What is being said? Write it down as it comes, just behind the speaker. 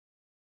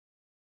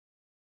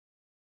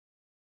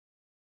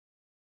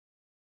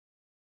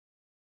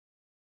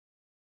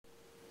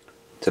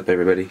What's up,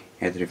 everybody?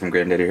 Anthony from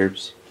Granddaddy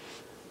Herbs.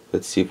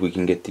 Let's see if we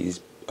can get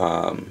these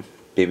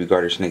baby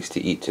garter snakes to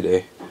eat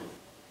today.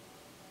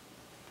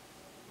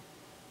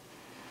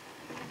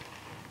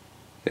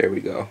 There we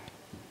go.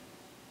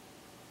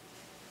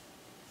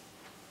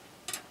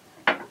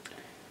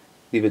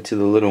 Leave it to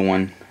the little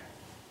one.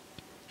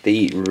 They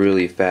eat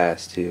really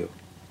fast too.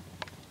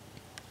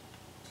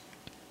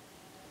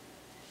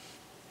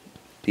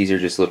 These are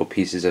just little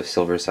pieces of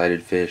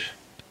silver-sided fish.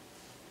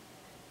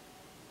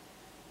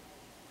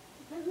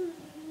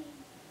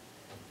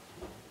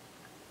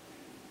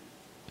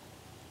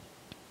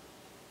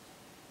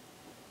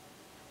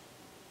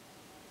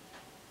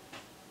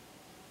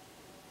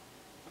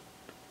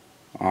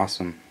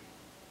 Awesome.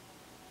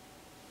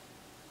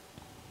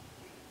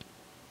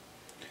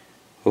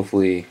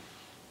 Hopefully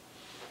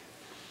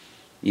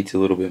eats a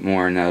little bit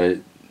more now that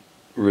it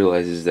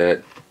realizes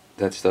that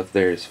that stuff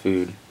there is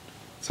food.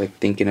 It's like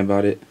thinking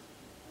about it.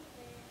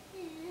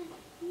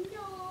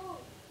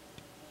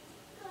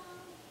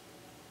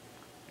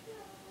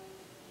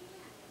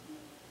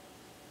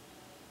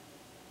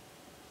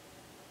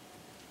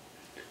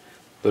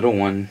 Little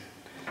one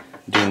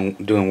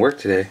doing work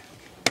today.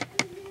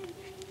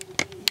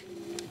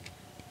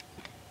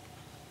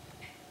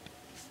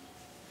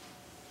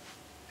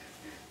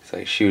 It's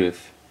like, shoot,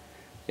 if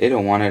they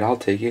don't want it, I'll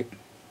take it.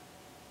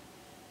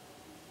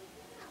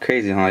 It's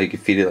crazy how you can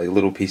feed it like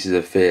little pieces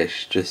of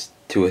fish just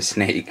to a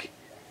snake,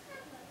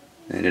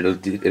 and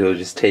it'll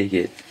just take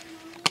it.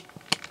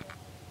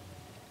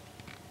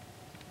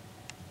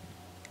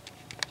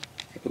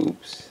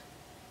 Oops.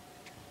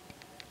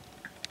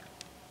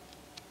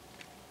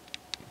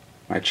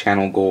 My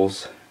channel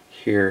goals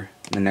here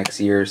in the next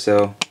year or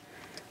so: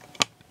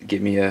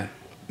 get me a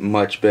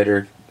much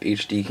better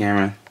HD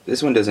camera.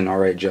 This one does an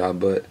alright job,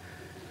 but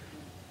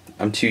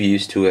I'm too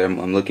used to it.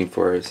 I'm looking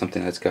for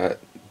something that's got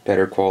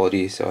better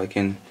quality so I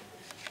can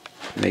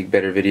make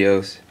better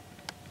videos.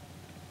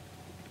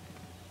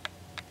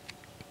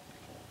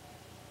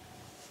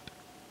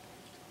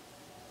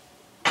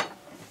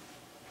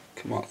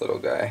 Come on, little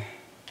guy.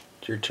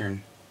 It's your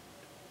turn.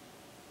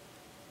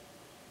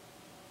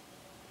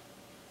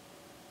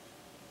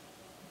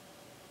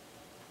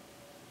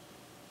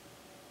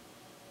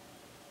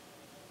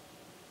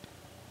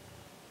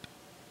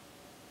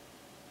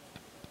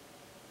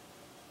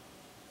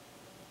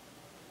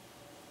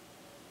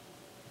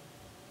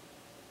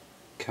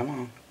 Come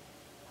on.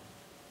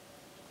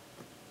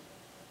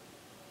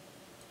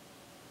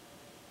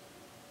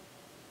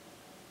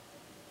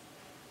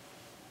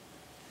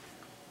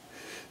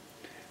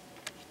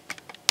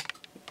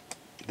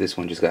 This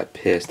one just got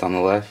pissed on the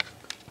left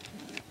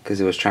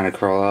because it was trying to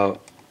crawl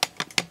out,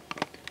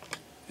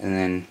 and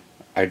then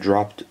I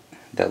dropped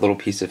that little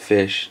piece of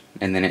fish,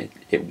 and then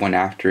it went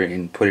after it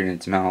and put it in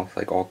its mouth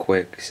like all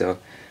quick. So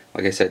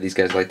like I said, these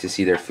guys like to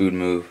see their food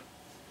move.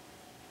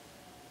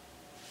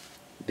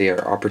 They are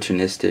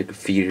opportunistic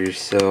feeders,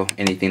 so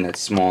anything that's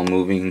small and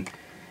moving,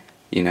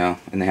 you know,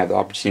 and they have the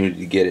opportunity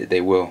to get it,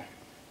 they will.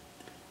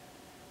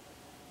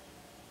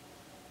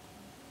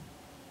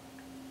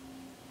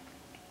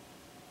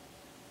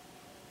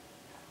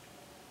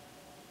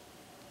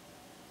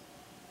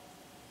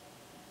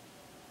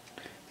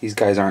 These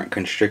guys aren't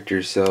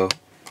constrictors, so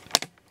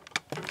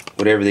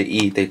whatever they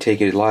eat, they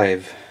take it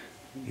alive,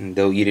 and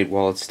they'll eat it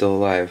while it's still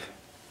alive.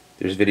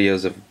 There's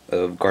videos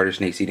of garter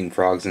snakes eating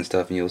frogs and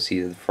stuff, and you'll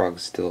see that the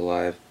frog's still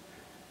alive.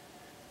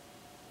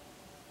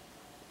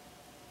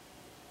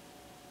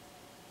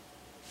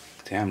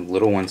 Damn,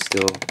 little one's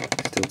still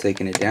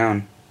taking it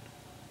down.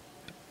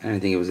 I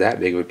didn't think it was that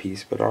big of a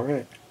piece, but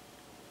alright.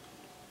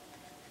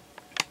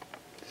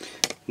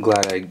 I'm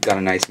glad I got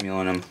a nice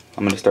meal in him.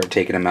 I'm gonna start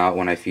taking him out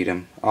when I feed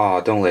him.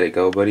 Aw, don't let it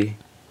go, buddy.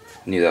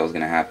 I knew that was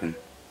gonna happen.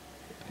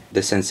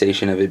 The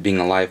sensation of it being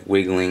alive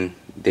wiggling,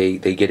 they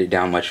get it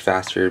down much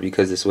faster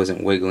because this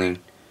wasn't wiggling.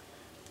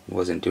 It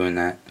wasn't doing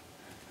that.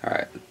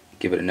 Alright,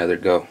 give it another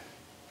go.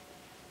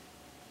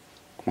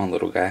 Come on,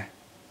 little guy.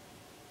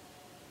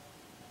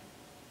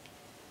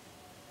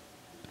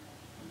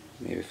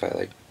 Maybe if I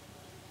like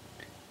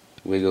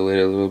wiggle it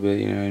a little bit,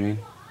 you know what I mean?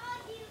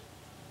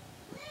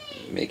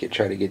 Make it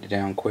try to get it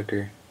down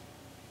quicker.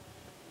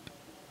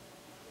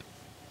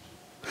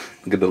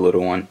 Look at the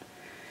little one.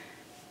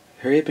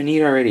 Hurry up and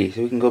eat already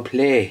so we can go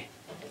play.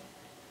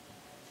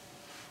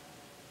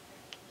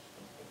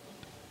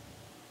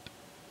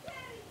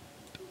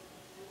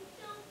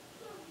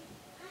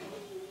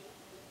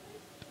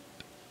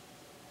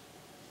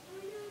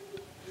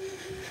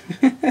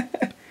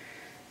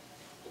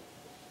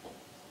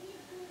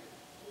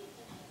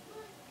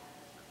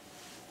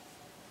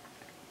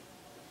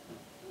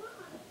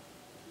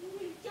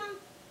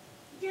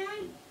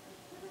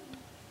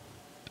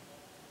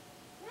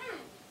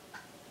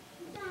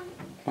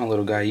 Come on,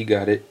 little guy, you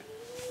got it.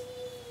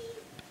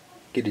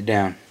 Get it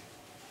down.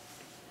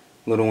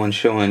 Little one's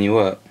showing you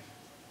up.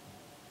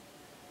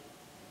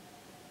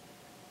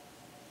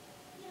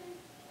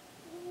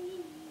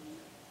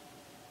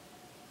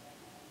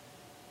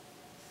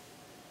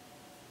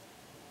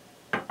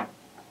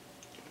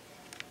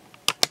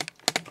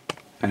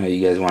 I know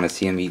you guys want to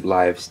see him eat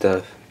live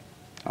stuff.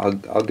 I'll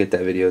get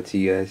that video to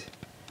you guys.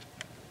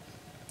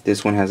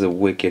 This one has a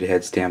wicked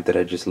head stamp that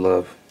I just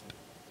love.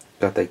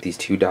 Got like these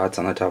 2 dots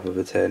on the top of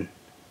its head.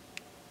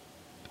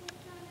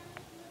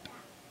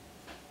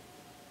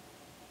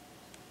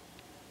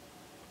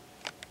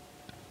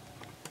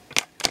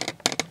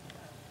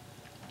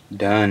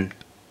 Done.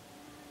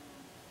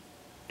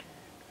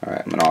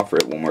 Alright, I'm going to offer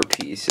it one more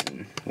piece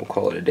and we'll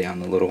call it a day on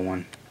the little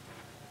one.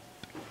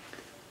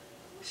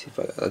 See if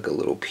I got like a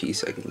little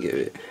piece I can give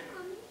it.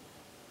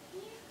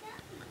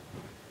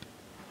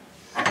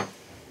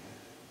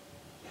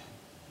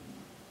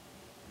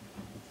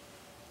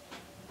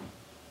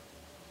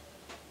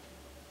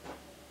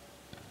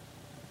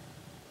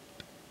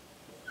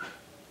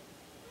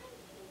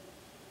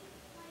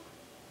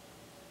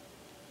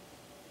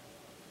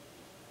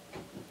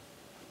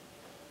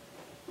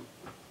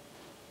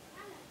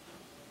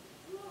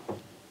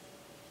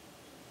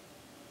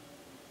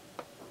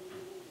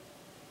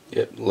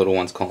 Yep, the little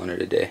one's calling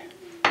it a day.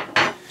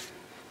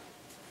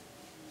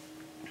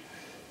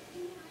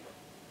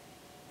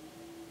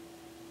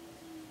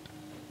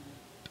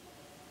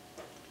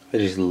 I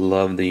just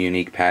love the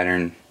unique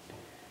pattern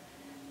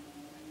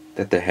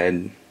that the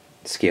head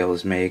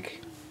scales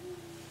make.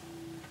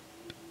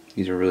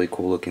 These are really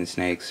cool looking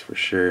snakes for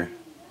sure.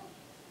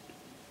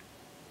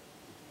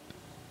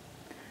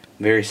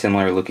 Very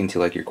similar looking to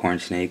like your corn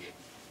snake.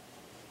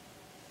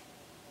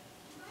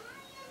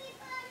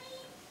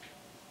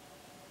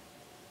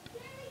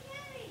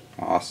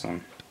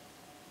 Awesome.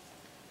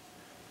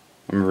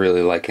 I'm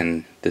really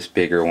liking this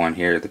bigger one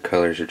here. The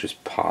colors are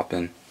just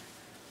popping.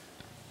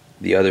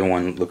 The other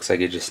one looks like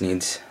it just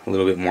needs a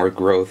little bit more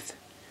growth,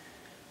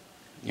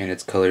 and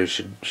its colors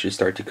should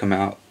start to come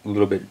out a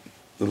little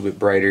bit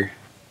brighter.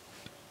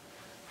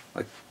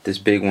 Like this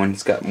big one,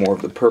 it's got more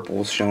of the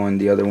purples showing.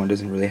 The other one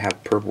doesn't really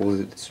have purples.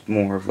 It's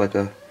more of like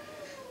a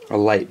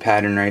light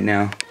pattern right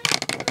now.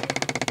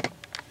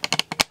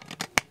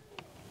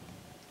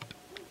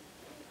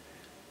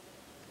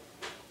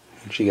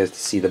 I want you guys to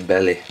see the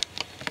belly.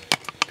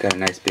 Got a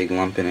nice big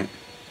lump in it.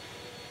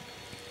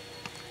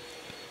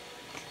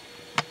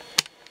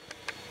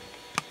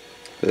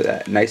 Look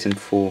at that, nice and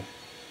full.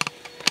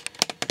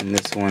 And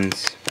this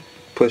one's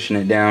pushing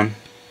it down.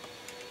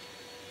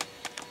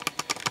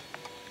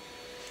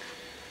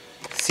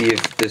 See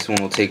if this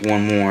one will take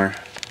one more.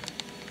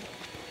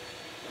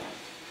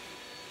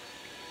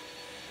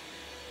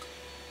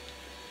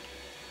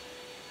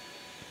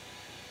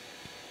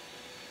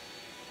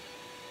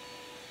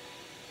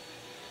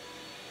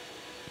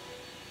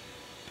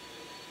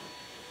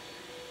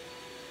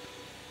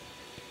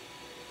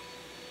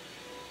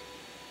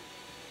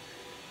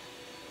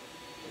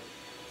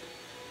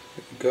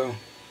 Go.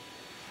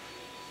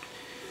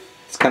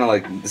 It's kind of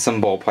like some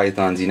ball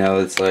pythons, you know.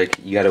 It's like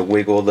you got to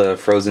wiggle the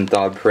frozen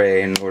thawed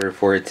prey in order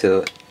for it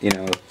to, you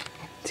know,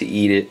 to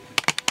eat it,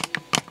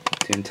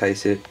 to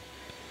entice it.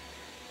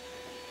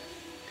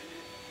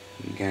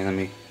 Again, let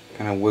me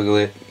kind of wiggle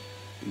it,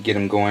 get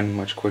them going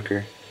much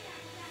quicker.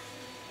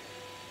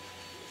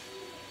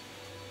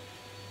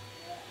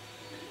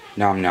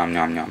 Nom nom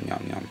nom nom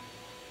nom nom.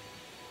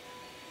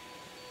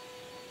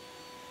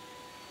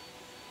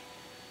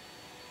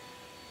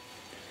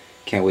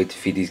 Can't wait to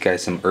feed these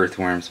guys some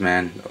earthworms,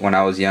 man. When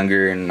I was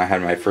younger and I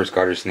had my first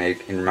garter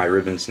snake and my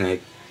ribbon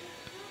snake,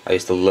 I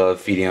used to love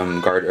feeding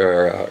them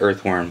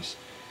earthworms.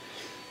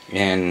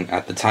 And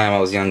at the time I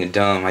was young and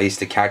dumb, I used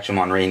to catch them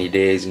on rainy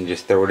days and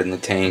just throw it in the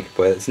tank.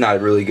 But it's not a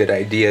really good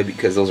idea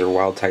because those are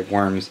wild type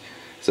worms,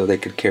 so they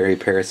could carry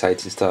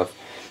parasites and stuff.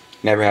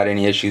 Never had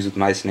any issues with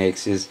my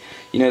snakes. Is,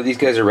 you know, these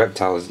guys are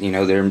reptiles. You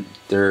know,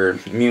 their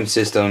immune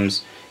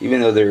systems,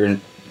 even though they're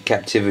in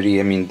captivity,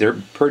 I mean, they're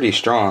pretty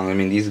strong. I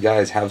mean, these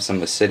guys have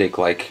some acidic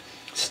like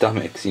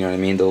stomachs, you know what I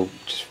mean? They'll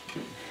just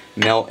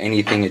melt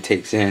anything it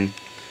takes in.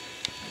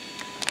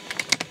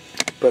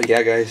 But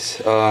yeah, guys,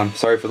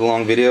 sorry for the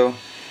long video.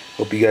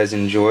 Hope you guys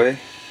enjoy.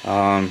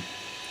 A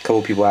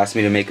couple people asked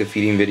me to make a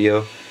feeding video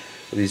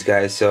with these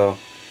guys, so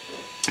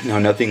no,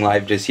 nothing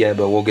live just yet,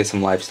 but we'll get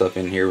some live stuff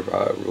in here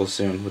real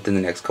soon, within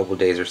the next couple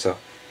days or so.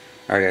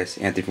 Alright guys,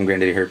 Anthony from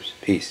Granddaddy Herbs.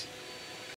 Peace.